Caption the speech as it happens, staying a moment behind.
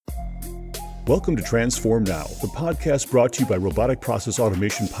Welcome to Transform Now, the podcast brought to you by robotic process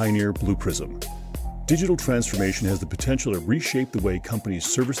automation pioneer Blue Prism. Digital transformation has the potential to reshape the way companies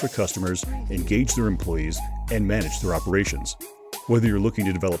service their customers, engage their employees, and manage their operations. Whether you're looking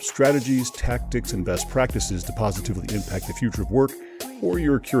to develop strategies, tactics, and best practices to positively impact the future of work, or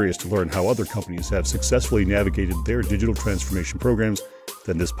you're curious to learn how other companies have successfully navigated their digital transformation programs,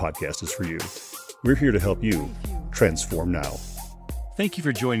 then this podcast is for you. We're here to help you transform now. Thank you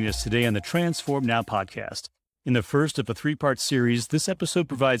for joining us today on the Transform Now podcast. In the first of a three-part series, this episode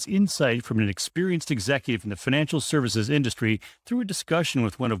provides insight from an experienced executive in the financial services industry through a discussion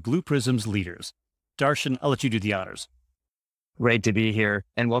with one of Blue Prism's leaders. Darshan, I'll let you do the honors. Great to be here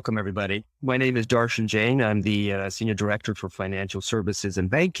and welcome everybody. My name is Darshan Jain. I'm the Senior Director for Financial Services and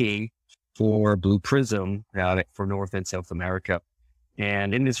Banking for Blue Prism for North and South America.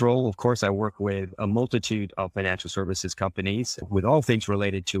 And in this role, of course, I work with a multitude of financial services companies with all things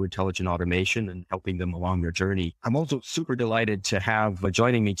related to intelligent automation and helping them along their journey. I'm also super delighted to have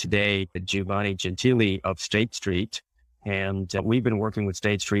joining me today, Giovanni Gentili of State Street. And we've been working with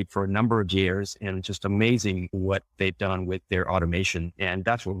State Street for a number of years, and just amazing what they've done with their automation. And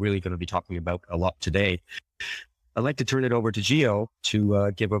that's what we're really going to be talking about a lot today. I'd like to turn it over to Gio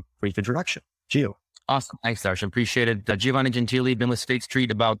to give a brief introduction. Gio. Awesome. Thanks, Darshan. Appreciate it. Giovanni Gentili, been with State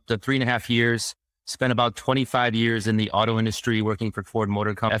Street about 3.5 years, spent about 25 years in the auto industry working for Ford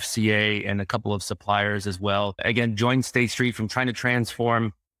Motor Company, FCA, and a couple of suppliers as well. Again, joined State Street from trying to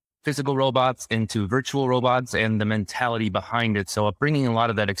transform physical robots into virtual robots and the mentality behind it. So bringing a lot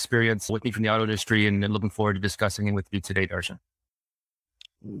of that experience with me from the auto industry and looking forward to discussing it with you today, Darshan.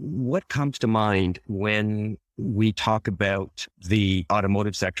 What comes to mind when we talk about the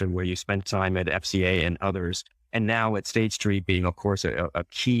automotive sector where you spent time at FCA and others, and now at State Street being, of course, a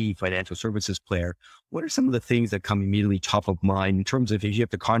key financial services player? What are some of the things that come immediately top of mind in terms of if you have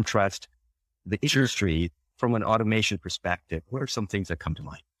to contrast the industry from an automation perspective? What are some things that come to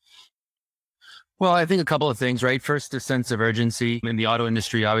mind? Well, I think a couple of things, right? First, a sense of urgency in the auto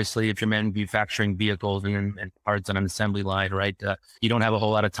industry. Obviously, if you're manufacturing vehicles and parts on an assembly line, right, you don't have a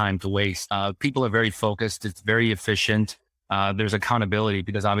whole lot of time to waste. People are very focused. It's very efficient. There's accountability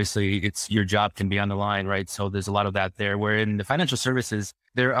because obviously it's your job can be on the line, right? So there's a lot of that there. Where in the financial services,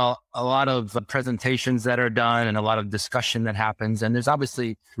 there are a lot of presentations that are done and a lot of discussion that happens. And there's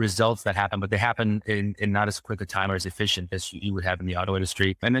obviously results that happen, but they happen in not as quick a time or as efficient as you would have in the auto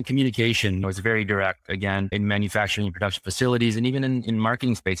industry. And then communication was very direct, again, in manufacturing and production facilities, and even in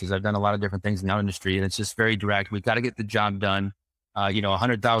marketing spaces. I've done a lot of different things in the auto industry, and it's just very direct. We've got to get the job done.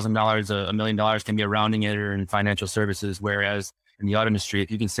 $100,000, $1 million can be a rounding error in financial services. Whereas in the auto industry, if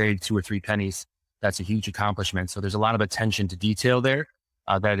you can save 2 or 3 pennies, that's a huge accomplishment. So there's a lot of attention to detail there.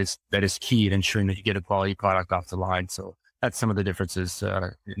 That is key in ensuring that you get a quality product off the line. So that's some of the differences,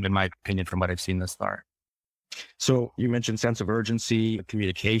 in my opinion, from what I've seen thus far. So you mentioned sense of urgency,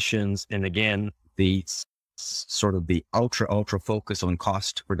 communications, and again, the sort of the ultra focus on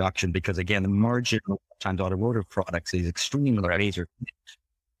cost reduction, because again, the margin of times automotive products is extremely razor.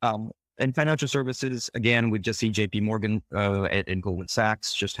 And financial services, again, we've just seen JP Morgan and Goldman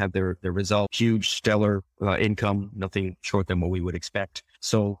Sachs just have their result, huge, stellar income, nothing short than what we would expect.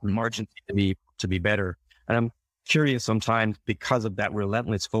 So margins need to be better. And I'm curious sometimes, because of that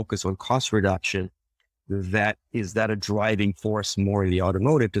relentless focus on cost reduction, is that a driving force more in the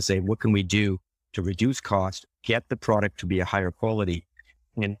automotive to say, what can we do to reduce cost, get the product to be a higher quality?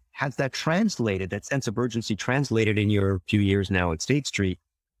 And has that translated, that sense of urgency translated in your few years now at State Street?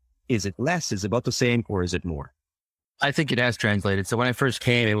 Is it less, is it about the same, or is it more? I think it has translated. So when I first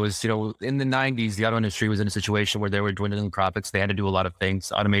came, it was, in the 90s, the auto industry was in a situation where they were dwindling profits. They had to do a lot of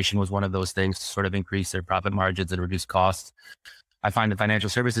things. Automation was one of those things to sort of increase their profit margins and reduce costs. I find the financial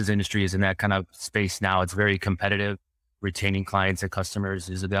services industry is in that kind of space now. It's very competitive. Retaining clients and customers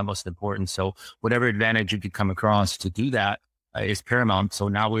is the most important. So whatever advantage you could come across to do that is paramount. So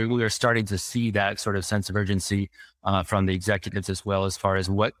now we are starting to see that sort of sense of urgency from the executives as well, as far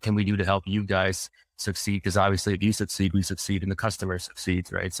as what can we do to help you guys succeed? Because obviously if you succeed, we succeed, and the customer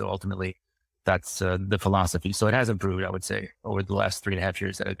succeeds, right? So ultimately that's the philosophy. So it has improved, I would say, over the last 3.5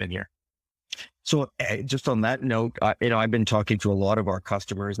 years that I've been here. So just on that note, I've been talking to a lot of our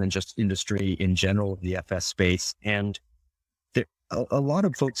customers and just industry in general, the FS space, and a lot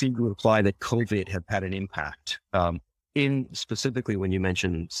of folks seem to imply that COVID have had an impact. In specifically when you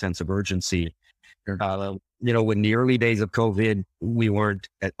mentioned sense of urgency, when the early days of COVID, we weren't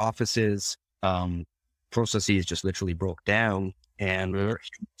at offices, processes just literally broke down and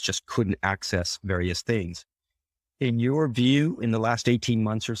just couldn't access various things. In your view, in the last 18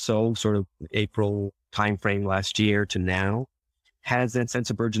 months or so, sort of April timeframe last year to now, Has that sense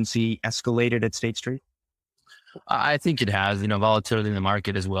of urgency escalated at State Street? I think it has, volatility in the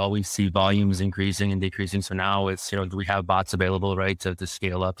market as well. We see volumes increasing and decreasing. So now it's, do we have bots available, right, to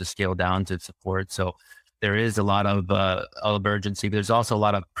scale up, to scale down, to support. So there is a lot of urgency. There's also a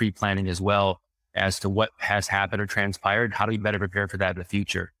lot of pre-planning as well as to what has happened or transpired. How do we better prepare for that in the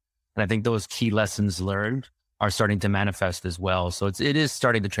future? And I think those key lessons learned are starting to manifest as well. So it is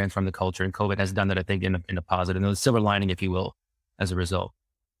starting to transform the culture, and COVID has done that, I think, in a positive, a silver lining, if you will, as a result.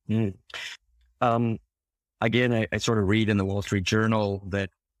 Mm. Again, I sort of read in the Wall Street Journal that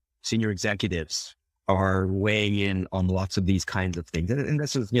senior executives are weighing in on lots of these kinds of things. And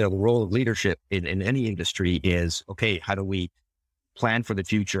this is, the role of leadership in any industry is, okay, how do we plan for the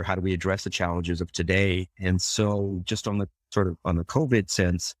future? How do we address the challenges of today? And so just on the COVID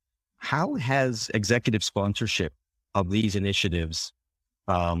sense, how has executive sponsorship of these initiatives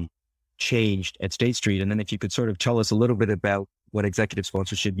changed at State Street? And then if you could sort of tell us a little bit about what executive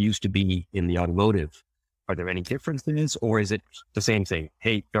sponsorship used to be in the automotive. Are there any differences, or is it the same thing?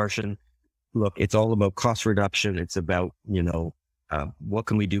 Hey, Darshan, look, it's all about cost reduction. It's about, what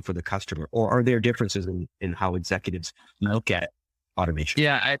can we do for the customer? Or are there differences in how executives look at automation?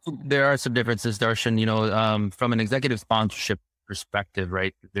 Yeah, I think there are some differences, Darshan. From an executive sponsorship perspective,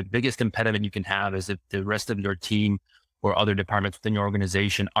 right? The biggest impediment you can have is if the rest of your team or other departments within your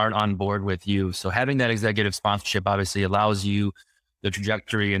organization aren't on board with you. So having that executive sponsorship obviously allows you the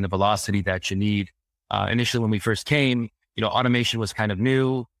trajectory and the velocity that you need. Initially, when we first came, automation was kind of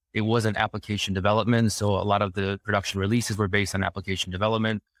new. It wasn't application development. So a lot of the production releases were based on application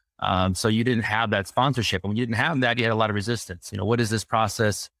development. So you didn't have that sponsorship. And when you didn't have that, you had a lot of resistance. What is this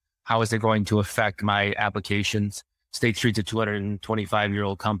process? How is it going to affect my applications? State Street's a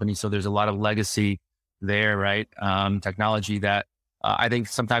 225-year-old company. So there's a lot of legacy there, right? Technology that I think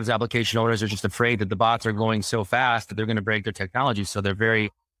sometimes application owners are just afraid that the bots are going so fast that they're going to break their technology. So they're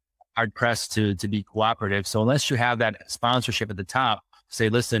very hard pressed to be cooperative. So unless you have that sponsorship at the top, say,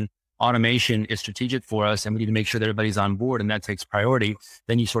 listen, automation is strategic for us and we need to make sure that everybody's on board and that takes priority,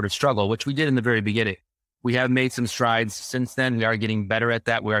 then you sort of struggle, which we did in the very beginning. We have made some strides since then. We are getting better at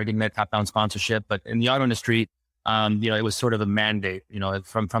that. We are getting that top-down sponsorship. But in the auto industry, it was sort of a mandate,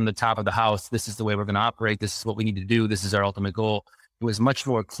 from the top of the house, this is the way we're going to operate. This is what we need to do. This is our ultimate goal. It was much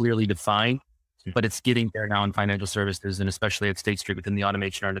more clearly defined. But it's getting there now in financial services, and especially at State Street within the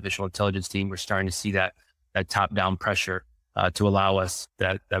automation artificial intelligence team, we're starting to see that top-down pressure to allow us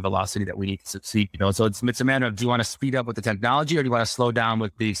that velocity that we need to succeed. So it's a matter of, do you want to speed up with the technology, or do you want to slow down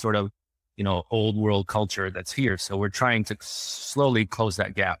with the sort of old world culture that's here? So we're trying to slowly close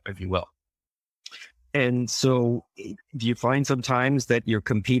that gap, if you will. And so, do you find sometimes that you're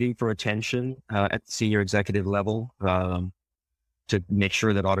competing for attention at the senior executive level? To make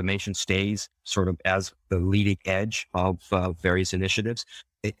sure that automation stays sort of as the leading edge of various initiatives.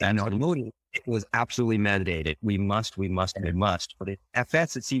 And automotive, it was absolutely mandated. We must. But at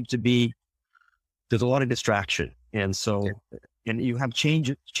FS, it seems to be, there's a lot of distraction. And so, and you have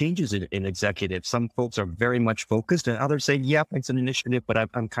changes in executives. Some folks are very much focused and others say, yep, it's an initiative, but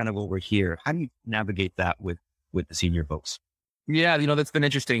I'm kind of over here. How do you navigate that with the senior folks? Yeah, that's been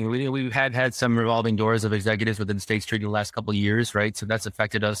interesting. We've had some revolving doors of executives within State Street in the last couple of years, right? So that's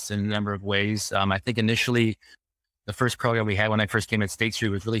affected us in a number of ways. I think initially, the first program we had when I first came at State Street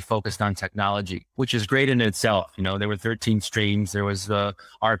was really focused on technology, which is great in itself. There were 13 streams. There was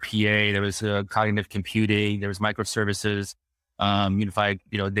RPA, there was cognitive computing, there was microservices, unified,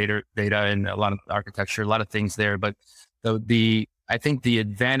 data and a lot of architecture, a lot of things there. But I think the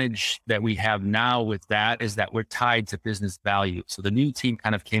advantage that we have now with that is that we're tied to business value. So the new team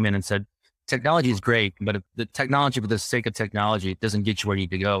kind of came in and said, technology is great, but if the technology for the sake of technology, it doesn't get you where you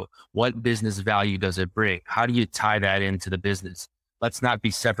need to go. What business value does it bring? How do you tie that into the business? Let's not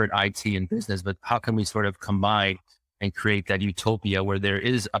be separate IT and business, but how can we sort of combine and create that utopia where there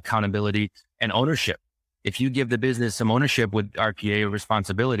is accountability and ownership? If you give the business some ownership with RPA or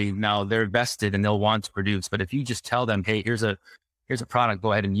responsibility, now they're vested and they'll want to produce. But if you just tell them, hey, here's a product,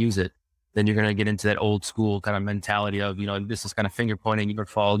 go ahead and use it, then you're going to get into that old school kind of mentality of, this is kind of finger pointing, your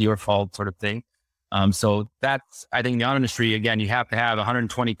fault sort of thing. So that's, I think, the auto industry, again, you have to have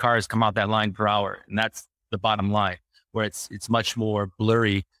 120 cars come out that line per hour. And that's the bottom line, where it's much more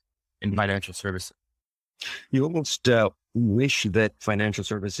blurry in financial services. You almost wish that financial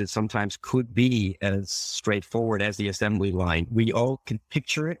services sometimes could be as straightforward as the assembly line. We all can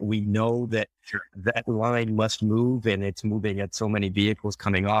picture it. We know that that line must move, and it's moving at so many vehicles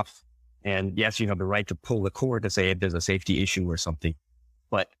coming off. And yes, you have the right to pull the cord to say if there's a safety issue or something.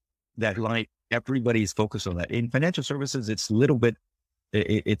 But that line, everybody's focused on that. In financial services, it's a little bit,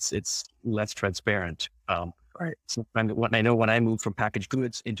 it's less transparent. Right. So when I moved from packaged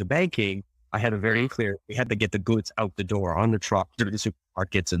goods into banking, I had a very clear, we had to get the goods out the door on the truck to the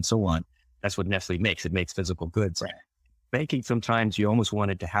supermarkets and so on. That's what Nestle makes. It makes physical goods. Right. Banking, sometimes you almost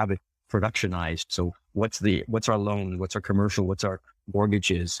wanted to have it productionized. So what's our loan? What's our commercial? What's our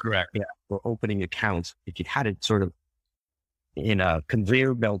mortgages? Correct. Yeah. We're opening accounts. If you had it sort of in a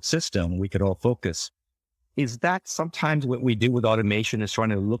conveyor belt system, we could all focus. Is that sometimes what we do with automation, is trying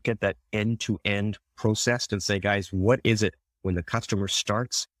to look at that end-to-end process and say, guys, what is it when the customer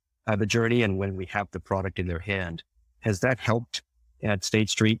starts the journey and when we have the product in their hand? Has that helped at State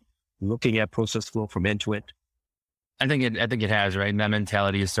Street, looking at process flow from end to end? I think it has, right? And that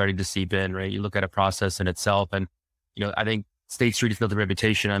mentality is starting to seep in, right? You look at a process in itself, and I think State Street has built a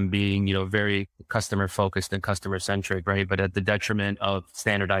reputation on being, very customer focused and customer centric, right? But at the detriment of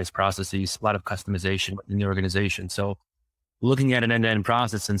standardized processes, a lot of customization in the organization. So looking at an end-to-end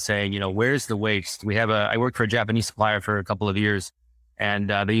process and saying, where's the waste? I worked for a Japanese supplier for a couple of years, and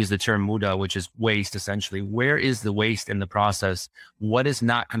they use the term muda, which is waste essentially. Where is the waste in the process? What is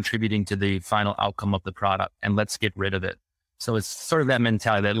not contributing to the final outcome of the product? And let's get rid of it. So it's sort of that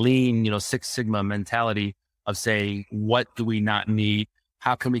mentality, that lean, Six Sigma mentality of saying, what do we not need?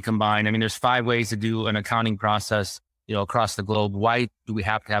 How can we combine? I mean, there's 5 ways to do an accounting process, across the globe. Why do we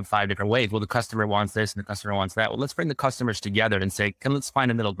have to have 5 different ways? Well, the customer wants this and the customer wants that. Well, let's bring the customers together and say, let's find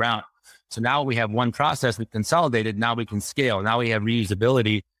a middle ground. So now we have one process, we've consolidated. Now we can scale. Now we have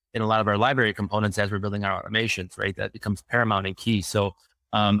reusability in a lot of our library components as we're building our automations, right? That becomes paramount and key. So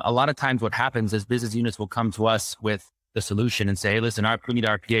a lot of times what happens is business units will come to us with the solution and say, hey, listen, we need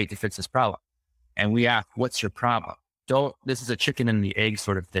RPA to fix this problem. And we ask, what's your problem? This is a chicken and the egg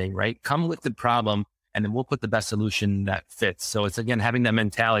sort of thing, right? Come with the problem and then we'll put the best solution that fits. So it's, again, having that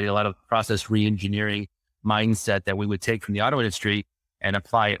mentality, a lot of process re-engineering mindset that we would take from the auto industry and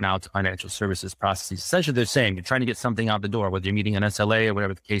apply it now to financial services processes. Essentially, they're saying you're trying to get something out the door, whether you're meeting an SLA or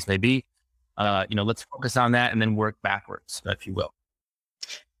whatever the case may be. Let's focus on that and then work backwards, if you will.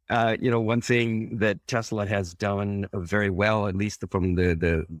 One thing that Tesla has done very well, at least from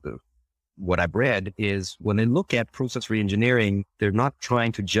the what I've read, is when they look at process reengineering, they're not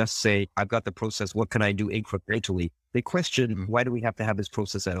trying to just say, I've got the process, what can I do incrementally? They question, why do we have to have this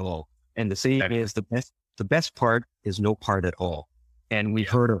process at all? And the saying is the best part is no part at all. And we've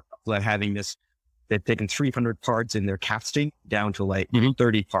heard of having this, they've taken 300 parts in their casting down to like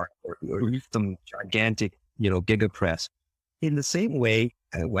 30 parts or some gigantic, giga press. In the same way,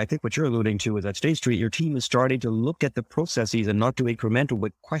 I think what you're alluding to is at State Street, your team is starting to look at the processes and not do incremental,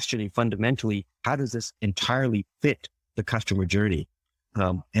 but questioning fundamentally, how does this entirely fit the customer journey?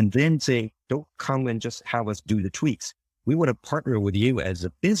 And then saying, don't come and just have us do the tweaks. We want to partner with you as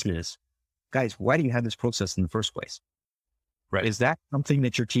a business. Guys, why do you have this process in the first place? Right. Is that something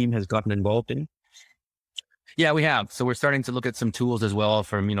that your team has gotten involved in? Yeah, we have. So we're starting to look at some tools as well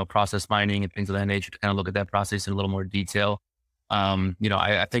from, process mining and things of that nature to kind of look at that process in a little more detail.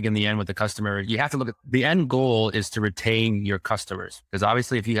 I think in the end with the customer, you have to look at the end goal is to retain your customers, because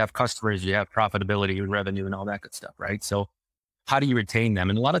obviously if you have customers, you have profitability and revenue and all that good stuff, right? So how do you retain them?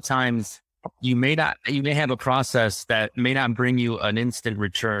 And a lot of times you may have a process that may not bring you an instant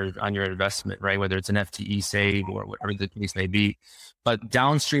return on your investment, right? Whether it's an FTE save or whatever the case may be, but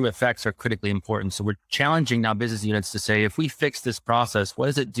downstream effects are critically important. So we're challenging now business units to say, if we fix this process, what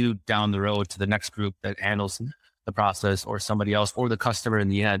does it do down the road to the next group that handles the process or somebody else or the customer in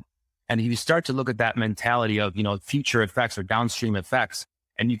the end? And if you start to look at that mentality of, future effects or downstream effects,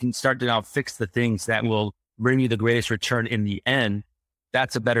 and you can start to now fix the things that will bring you the greatest return in the end,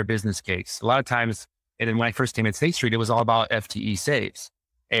 that's a better business case. A lot of times, and when I first came at State Street, it was all about FTE saves.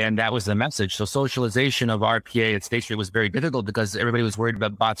 And that was the message. So socialization of RPA at State Street was very difficult because everybody was worried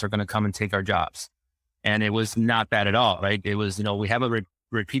about bots are going to come and take our jobs. And it was not that at all, right? It was, we have a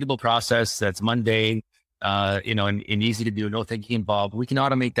repeatable process that's mundane, and easy to do, no thinking involved. We can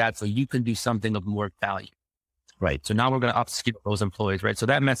automate that so you can do something of more value. Right. So now we're going to upskill those employees, right? So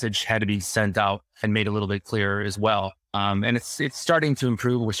that message had to be sent out and made a little bit clearer as well. And it's starting to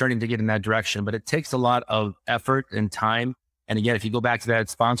improve. We're starting to get in that direction, but it takes a lot of effort and time. And again, if you go back to that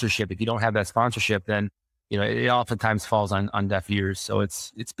sponsorship, if you don't have that sponsorship, then, it oftentimes falls on deaf ears. So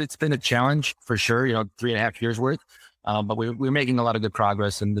it's been a challenge for sure, 3.5 years worth. But we're making a lot of good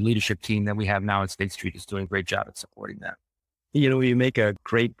progress, and the leadership team that we have now at State Street is doing a great job at supporting that. You make a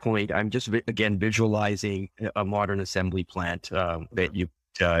great point. I'm just, again, visualizing a modern assembly plant that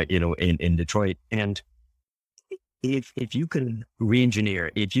in Detroit. And if you can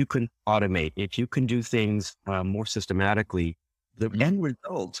re-engineer, if you can automate, if you can do things more systematically, the end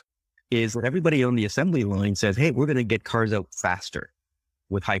result is that everybody on the assembly line says, hey, we're going to get cars out faster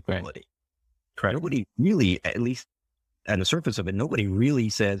with high quality. Correct. Nobody really, at least on the surface of it, nobody really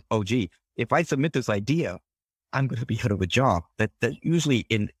says, oh, gee, if I submit this idea, I'm going to be out of a job. That usually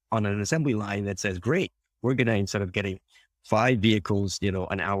on an assembly line that says, great, we're going to, instead of getting 5 vehicles,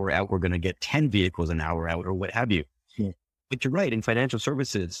 an hour out, we're going to get 10 vehicles an hour out or what have you. Yeah. But you're right. In financial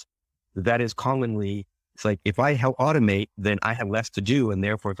services, that is commonly, it's like, if I automate, then I have less to do. And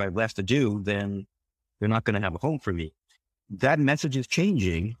therefore, if I have less to do, then they're not going to have a home for me. That message is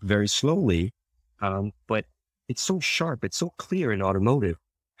changing very slowly. But it's so sharp. It's so clear in automotive.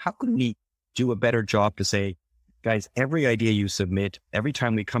 How can we do a better job to say, guys, every idea you submit, every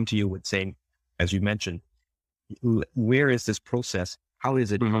time we come to you with saying, as you mentioned, where is this process? How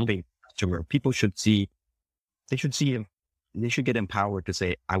is it helping the customer? People should see, they should get empowered to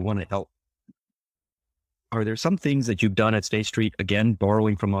say, I want to help. Are there some things that you've done at State Street, again,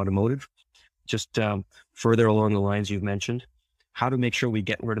 borrowing from automotive, just further along the lines you've mentioned, how to make sure we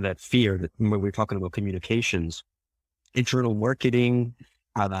get rid of that fear that when we're talking about communications, internal marketing,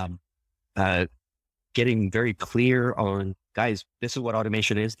 getting very clear on, guys, this is what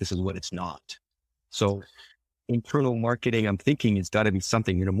automation is. This is what it's not. So internal marketing, I'm thinking it's got to be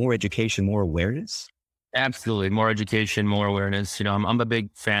something, more education, more awareness. Absolutely. More education, more awareness. I'm a big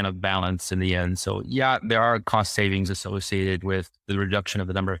fan of balance in the end. So yeah, there are cost savings associated with the reduction of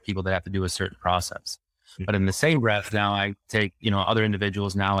the number of people that have to do a certain process. But in the same breath, now I take, other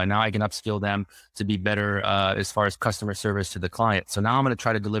individuals now, and now I can upskill them to be better as far as customer service to the client. So now I'm going to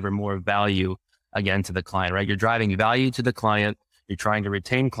try to deliver more value again to the client, right? You're driving value to the client. You're trying to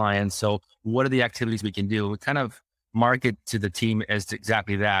retain clients. So what are the activities we can do? We kind of market to the team as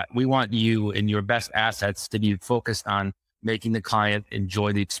exactly that. We want you and your best assets to be focused on making the client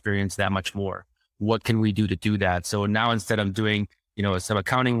enjoy the experience that much more. What can we do to do that? So now instead of doing, some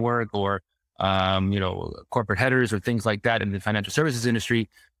accounting work or corporate headers or things like that in the financial services industry,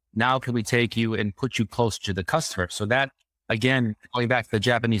 now can we take you and put you close to the customer? So that, again, going back to the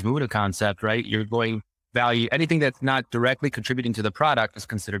Japanese Muda concept, right? You're going value, anything that's not directly contributing to the product is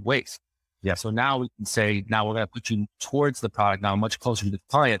considered waste. Yeah. So now we can say, now we're going to put you towards the product now, much closer to the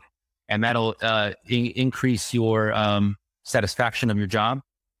client, and that'll increase your satisfaction of your job,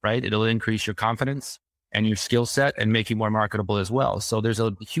 right? It'll increase your confidence and your skill set and make you more marketable as well. So there's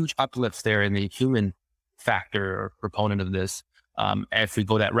a huge uplift there in the human factor or proponent of this if we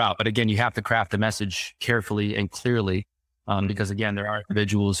go that route. But again, you have to craft the message carefully and clearly because again, there are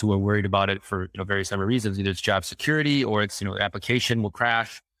individuals who are worried about it for various number of reasons. Either it's job security or it's the application will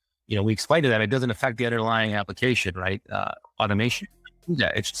crash. We explained to that it doesn't affect the underlying application, right? Automation.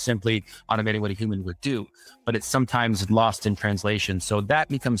 Yeah, it's simply automating what a human would do, but it's sometimes lost in translation. So that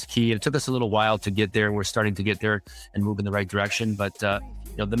becomes key. It took us a little while to get there. We're starting to get there and move in the right direction, but the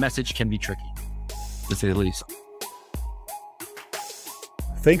message can be tricky, to say the least.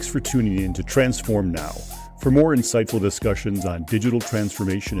 Thanks for tuning in to Transform Now. For more insightful discussions on digital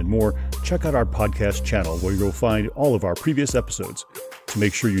transformation and more, check out our podcast channel where you'll find all of our previous episodes. To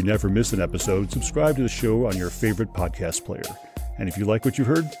make sure you never miss an episode, subscribe to the show on your favorite podcast player. And if you like what you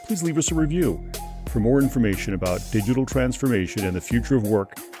heard, please leave us a review. For more information about digital transformation and the future of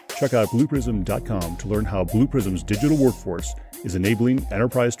work, check out blueprism.com to learn how Blue Prism's digital workforce is enabling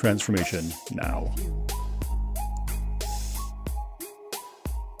enterprise transformation now.